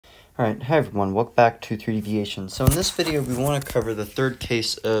Alright, hi everyone, welcome back to 3 Deviations. So in this video we want to cover the third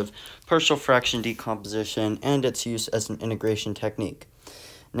case of partial fraction decomposition and its use as an integration technique.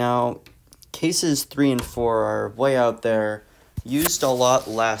 Now, cases 3 and 4 are way out there, used a lot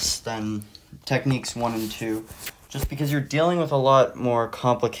less than techniques 1 and 2, just because you're dealing with a lot more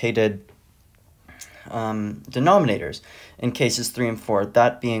complicated denominators in cases 3 and 4,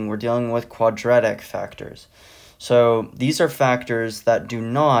 that being we're dealing with quadratic factors. So these are factors that do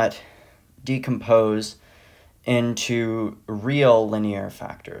not decompose into real linear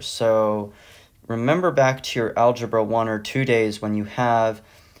factors. So remember back to your algebra 1 or 2 days when you have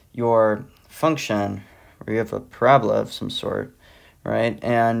your function where you have a parabola of some sort, right?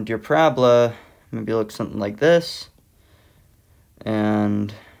 And your parabola maybe looks something like this.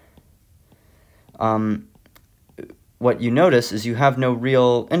 And what you notice is you have no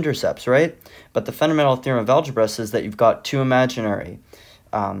real intercepts, right? But the fundamental theorem of algebra says that you've got two imaginary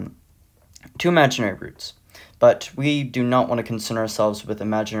roots. But we do not want to concern ourselves with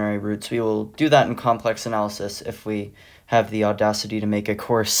imaginary roots. We will do that in complex analysis if we have the audacity to make a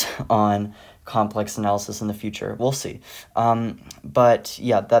course on complex analysis in the future. We'll see. But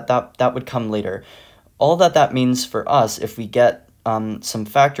yeah, that would come later. All that means for us, if we get some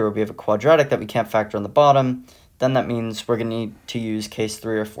factor where we have a quadratic that we can't factor on the bottom, then that means we're going to need to use case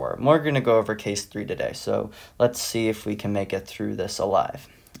 3 or 4. We're going to go over case 3 today, so let's see if we can make it through this alive.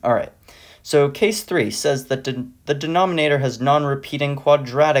 All right, so case 3 says that the denominator has non-repeating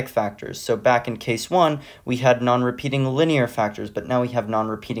quadratic factors. So back in case 1, we had non-repeating linear factors, but now we have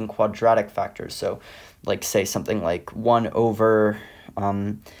non-repeating quadratic factors. So like say something like 1 over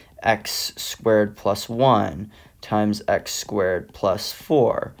x squared plus 1 times x squared plus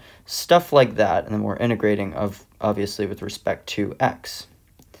 4, stuff like that, and then we're integrating obviously with respect to x.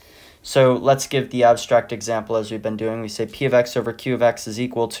 So let's give the abstract example as we've been doing. We say p of x over q of x is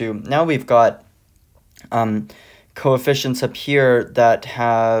equal to, now we've got coefficients up here that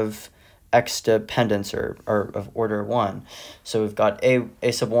have x dependence or of order 1. So we've got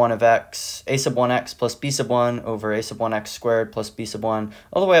a sub 1 of x, a sub 1x plus b sub 1 over a sub 1x squared plus b sub 1,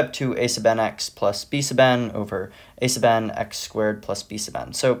 all the way up to a sub nx plus b sub n over a sub n x squared plus b sub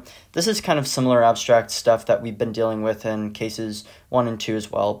n. So this is kind of similar abstract stuff that we've been dealing with in cases 1 and 2 as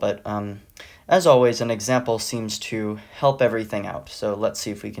well, but as always, an example seems to help everything out. So let's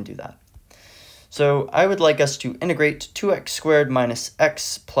see if we can do that. So I would like us to integrate 2x squared minus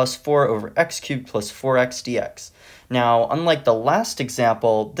x plus 4 over x cubed plus 4x dx. Now, unlike the last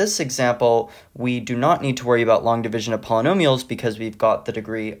example, this example, we do not need to worry about long division of polynomials because we've got the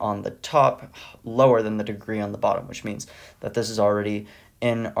degree on the top lower than the degree on the bottom, which means that this is already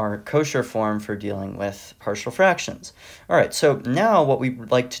in our kosher form for dealing with partial fractions. All right, so now what we'd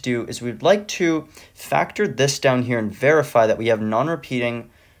like to do is we'd like to factor this down here and verify that we have non-repeating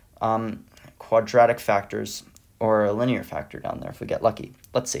quadratic factors or a linear factor down there if we get lucky.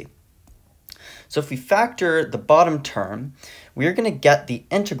 Let's see. So if we factor the bottom term, we're going to get the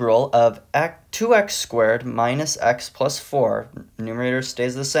integral of 2x squared minus x plus 4. Numerator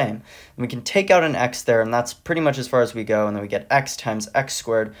stays the same. And we can take out an x there, and that's pretty much as far as we go, and then we get x times x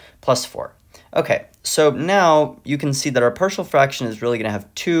squared plus 4. Okay, so now you can see that our partial fraction is really going to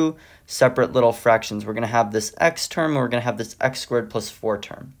have two separate little fractions. We're going to have this x term, and we're going to have this x squared plus 4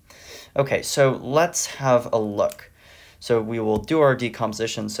 term. Okay, so let's have a look. So we will do our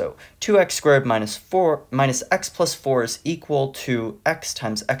decomposition. So 2x squared minus x plus 4 is equal to x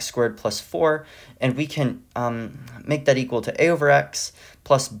times x squared plus 4, and we can make that equal to a over x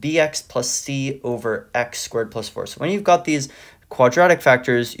plus bx plus c over x squared plus 4. So when you've got these quadratic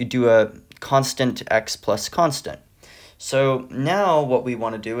factors, you do a constant x plus constant. So now what we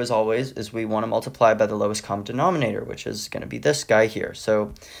want to do, as always, is we want to multiply by the lowest common denominator, which is going to be this guy here.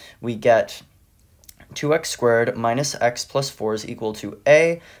 So we get 2x squared minus x plus 4 is equal to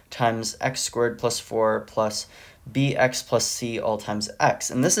a times x squared plus 4 plus bx plus c all times x.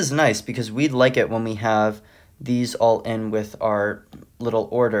 And this is nice because we'd like it when we have these all in with our little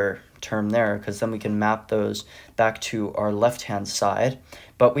order term there, because then we can map those back to our left-hand side.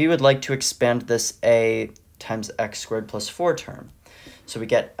 But we would like to expand this a times x squared plus 4 term. So we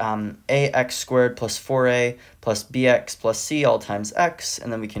get ax squared plus 4a plus bx plus c all times x,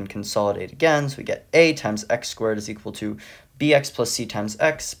 and then we can consolidate again. So we get a times x squared is equal to bx plus c times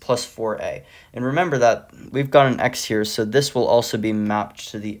x plus 4a. And remember that we've got an x here, so this will also be mapped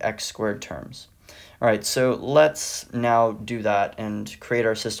to the x squared terms. All right, so let's now do that and create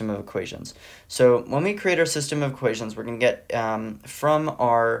our system of equations. So when we create our system of equations, we're going to get from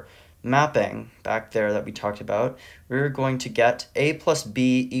our mapping back there that we talked about, we're going to get a plus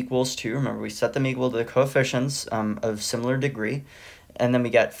b equals 2. Remember, we set them equal to the coefficients of similar degree. and then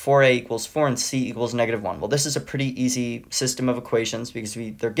we get 4a equals 4 and c equals -1. Well, this is a pretty easy system of equations because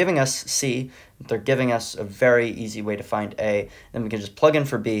they're giving us c, they're giving us a very easy way to find a, then we can just plug in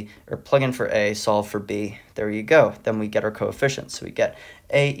for b, or plug in for a, solve for b. There you go. Then we get our coefficients. So we get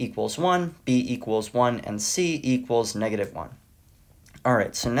a equals 1, b equals 1, and c equals -1. All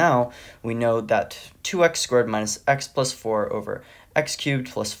right, so now we know that 2x squared minus x plus 4 over x cubed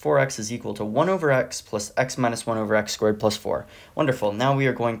plus 4x is equal to 1 over x plus x minus 1 over x squared plus 4. Wonderful. Now we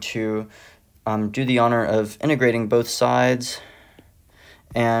are going to do the honor of integrating both sides,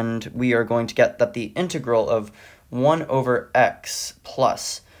 and we are going to get that the integral of 1 over x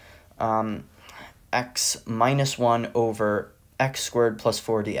plus x minus 1 over x squared plus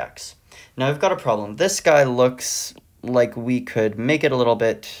 4 dx. Now I've got a problem. This guy looks like we could make it a little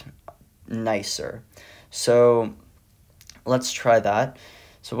bit nicer. So let's try that.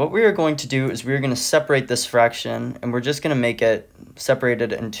 So what we are going to do is we're going to separate this fraction, and we're just going to make it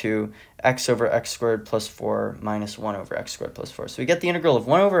separated into x over x squared plus 4 minus 1 over x squared plus 4. So we get the integral of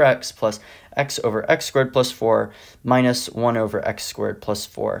 1 over x plus x over x squared plus 4 minus 1 over x squared plus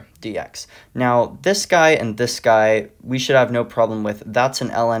 4 dx. Now this guy and this guy we should have no problem with. That's an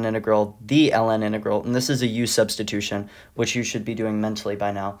ln integral, the ln integral, and this is a u substitution, which you should be doing mentally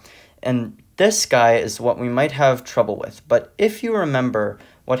by now. And this guy is what we might have trouble with. But if you remember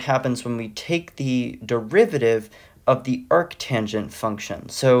what happens when we take the derivative of the arctangent function.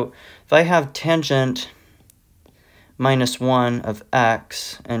 So if I have tangent minus 1 of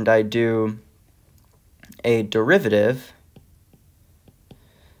x, and I do a derivative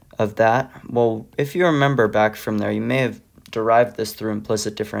of that, well, if you remember back from there, you may have derived this through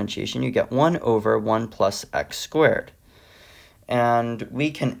implicit differentiation. You get 1 over 1 plus x squared. And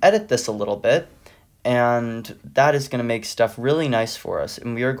we can edit this a little bit, and that is going to make stuff really nice for us.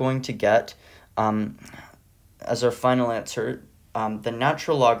 And we are going to get, as our final answer, the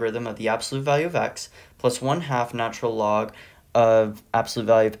natural logarithm of the absolute value of x plus 1/2 natural log of absolute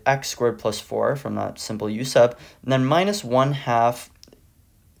value of x squared plus 4 from that simple u sub, and then minus 1/2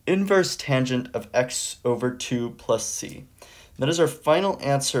 inverse tangent of x over 2 plus c. That is our final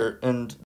answer, and